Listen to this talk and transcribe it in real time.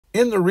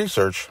In the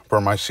research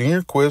for my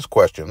senior quiz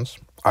questions,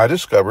 I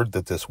discovered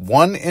that this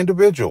one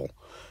individual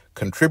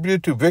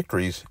contributed to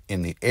victories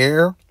in the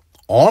air,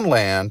 on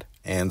land,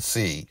 and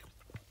sea.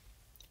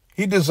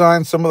 He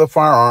designed some of the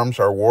firearms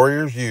our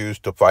warriors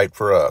used to fight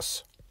for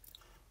us.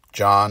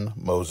 John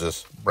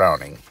Moses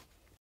Browning.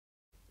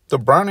 The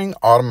Browning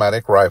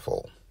Automatic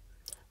Rifle.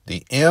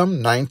 The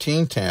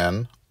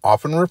M1910,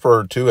 often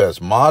referred to as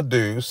Ma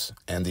Deuce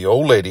and the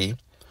Old Lady,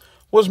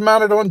 was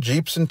mounted on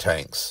jeeps and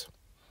tanks,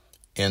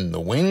 in the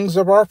wings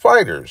of our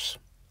fighters,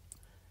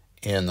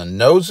 in the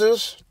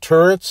noses,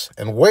 turrets,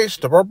 and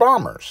waist of our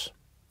bombers.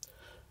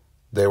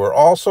 They were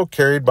also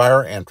carried by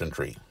our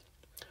infantry.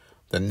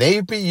 The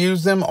Navy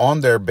used them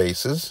on their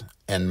bases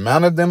and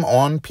mounted them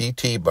on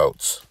PT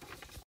boats.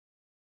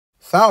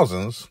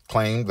 Thousands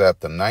claimed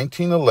that the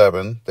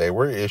 1911 they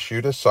were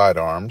issued as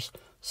sidearms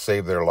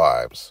saved their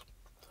lives.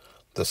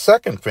 The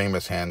second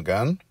famous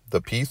handgun,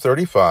 the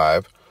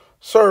P-35,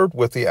 served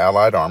with the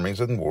Allied armies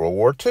in World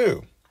War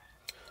II.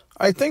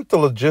 I think the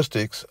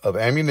logistics of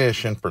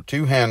ammunition for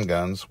two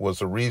handguns was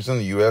the reason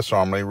the U.S.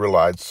 Army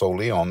relied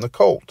solely on the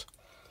Colt.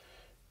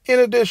 In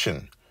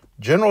addition,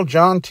 General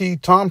John T.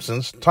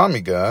 Thompson's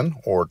Tommy gun,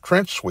 or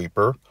trench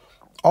sweeper,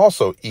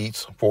 also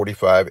eats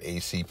 45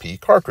 ACP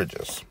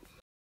cartridges.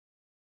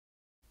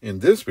 In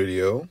this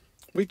video,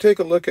 we take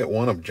a look at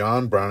one of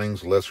John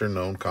Browning's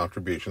lesser-known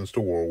contributions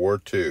to World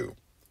War II,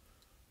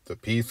 the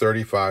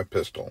P-35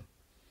 pistol.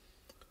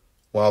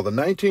 While the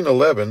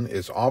 1911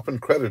 is often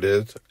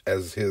credited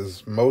as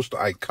his most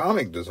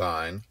iconic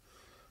design,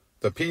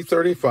 the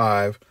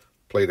P-35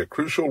 played a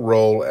crucial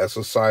role as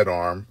a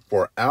sidearm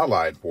for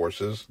Allied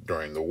forces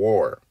during the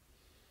war.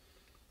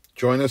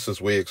 Join us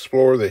as we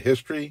explore the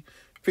history,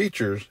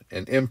 features,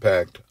 and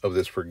impact of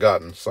this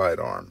forgotten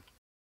sidearm.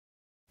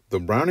 The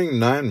Browning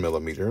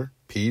 9mm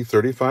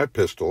P-35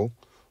 pistol,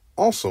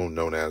 also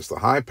known as the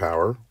High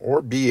Power,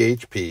 or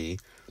BHP,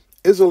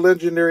 is a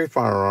legendary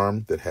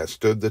firearm that has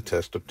stood the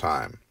test of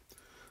time.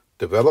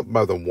 Developed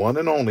by the one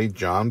and only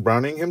John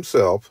Browning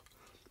himself,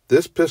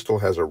 this pistol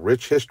has a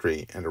rich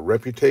history and a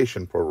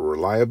reputation for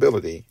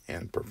reliability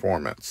and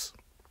performance.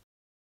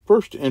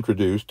 First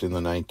introduced in the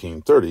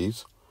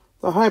 1930s,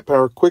 the High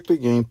Power quickly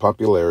gained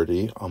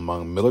popularity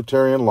among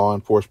military and law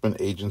enforcement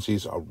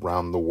agencies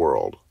around the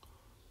world.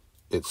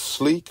 Its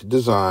sleek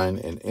design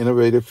and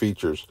innovative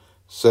features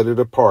set it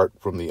apart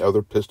from the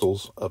other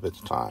pistols of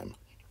its time.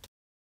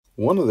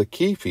 One of the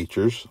key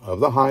features of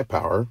the High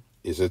Power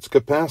is its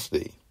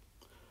capacity.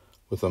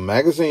 With a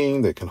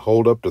magazine that can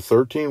hold up to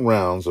 13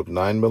 rounds of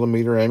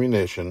 9mm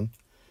ammunition,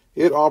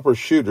 it offers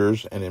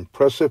shooters an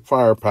impressive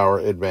firepower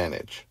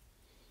advantage.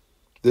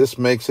 This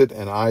makes it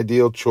an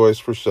ideal choice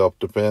for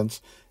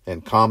self-defense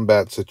and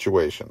combat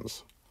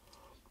situations.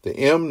 The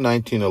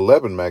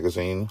M1911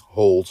 magazine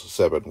holds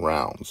 7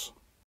 rounds.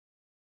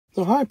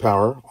 The High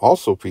Power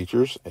also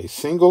features a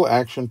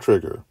single-action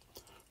trigger,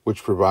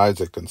 which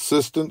provides a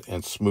consistent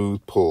and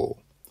smooth pull.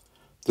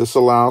 This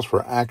allows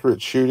for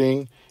accurate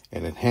shooting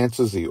and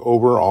enhances the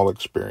overall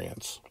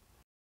experience.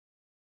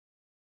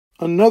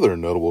 Another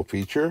notable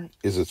feature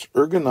is its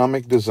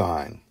ergonomic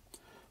design.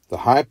 The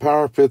High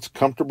Power fits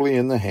comfortably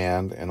in the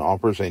hand and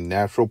offers a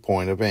natural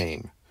point of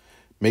aim,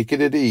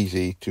 making it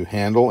easy to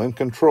handle and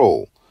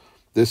control.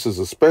 This is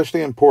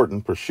especially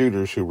important for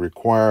shooters who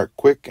require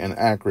quick and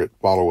accurate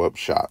follow-up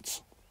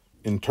shots.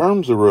 In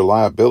terms of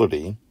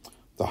reliability,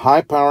 the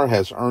High Power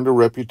has earned a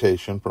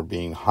reputation for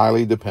being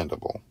highly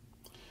dependable.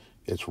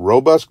 Its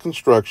robust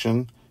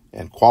construction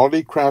and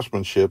quality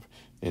craftsmanship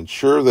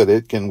ensure that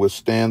it can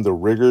withstand the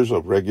rigors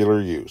of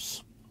regular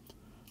use.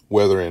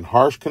 Whether in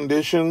harsh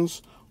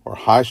conditions or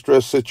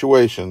high-stress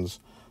situations,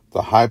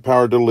 the High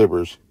Power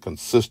delivers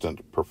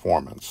consistent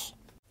performance.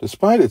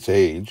 Despite its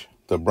age,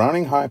 the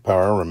Browning High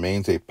Power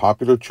remains a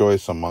popular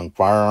choice among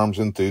firearms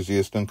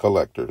enthusiasts and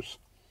collectors.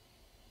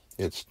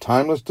 Its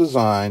timeless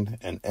design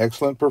and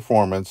excellent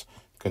performance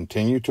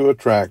continue to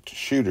attract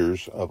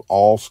shooters of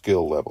all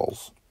skill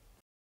levels.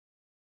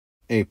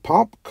 A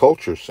pop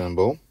culture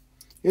symbol,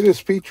 it is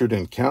featured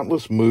in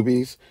countless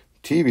movies,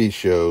 TV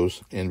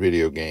shows, and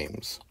video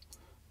games.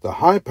 The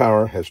High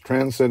Power has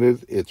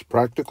transcended its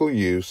practical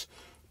use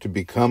to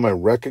become a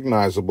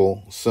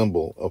recognizable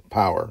symbol of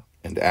power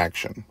and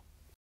action.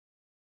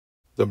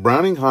 The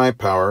Browning High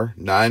Power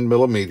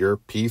 9mm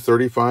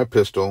P-35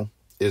 pistol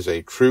is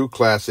a true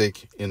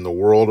classic in the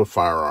world of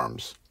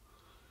firearms.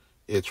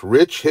 Its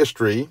rich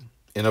history,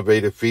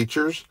 innovative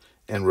features,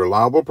 and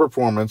reliable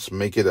performance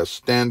make it a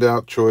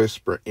standout choice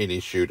for any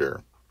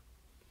shooter.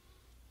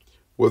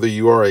 Whether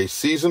you are a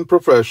seasoned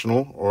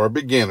professional or a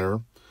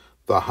beginner,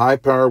 the High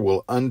Power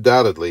will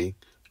undoubtedly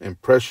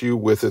impress you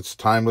with its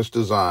timeless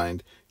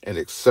design and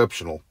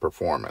exceptional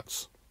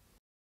performance.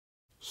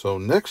 So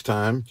next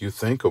time you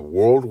think of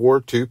World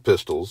War II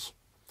pistols,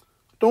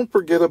 don't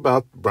forget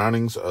about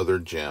Browning's other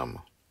gem,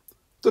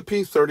 the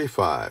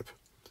P-35.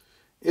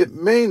 It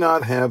may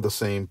not have the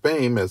same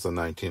fame as the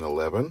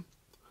 1911,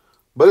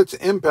 but its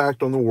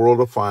impact on the world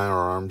of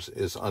firearms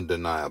is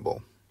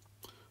undeniable.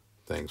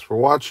 Thanks for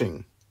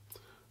watching.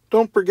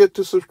 Don't forget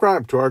to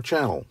subscribe to our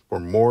channel for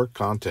more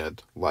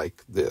content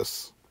like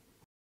this.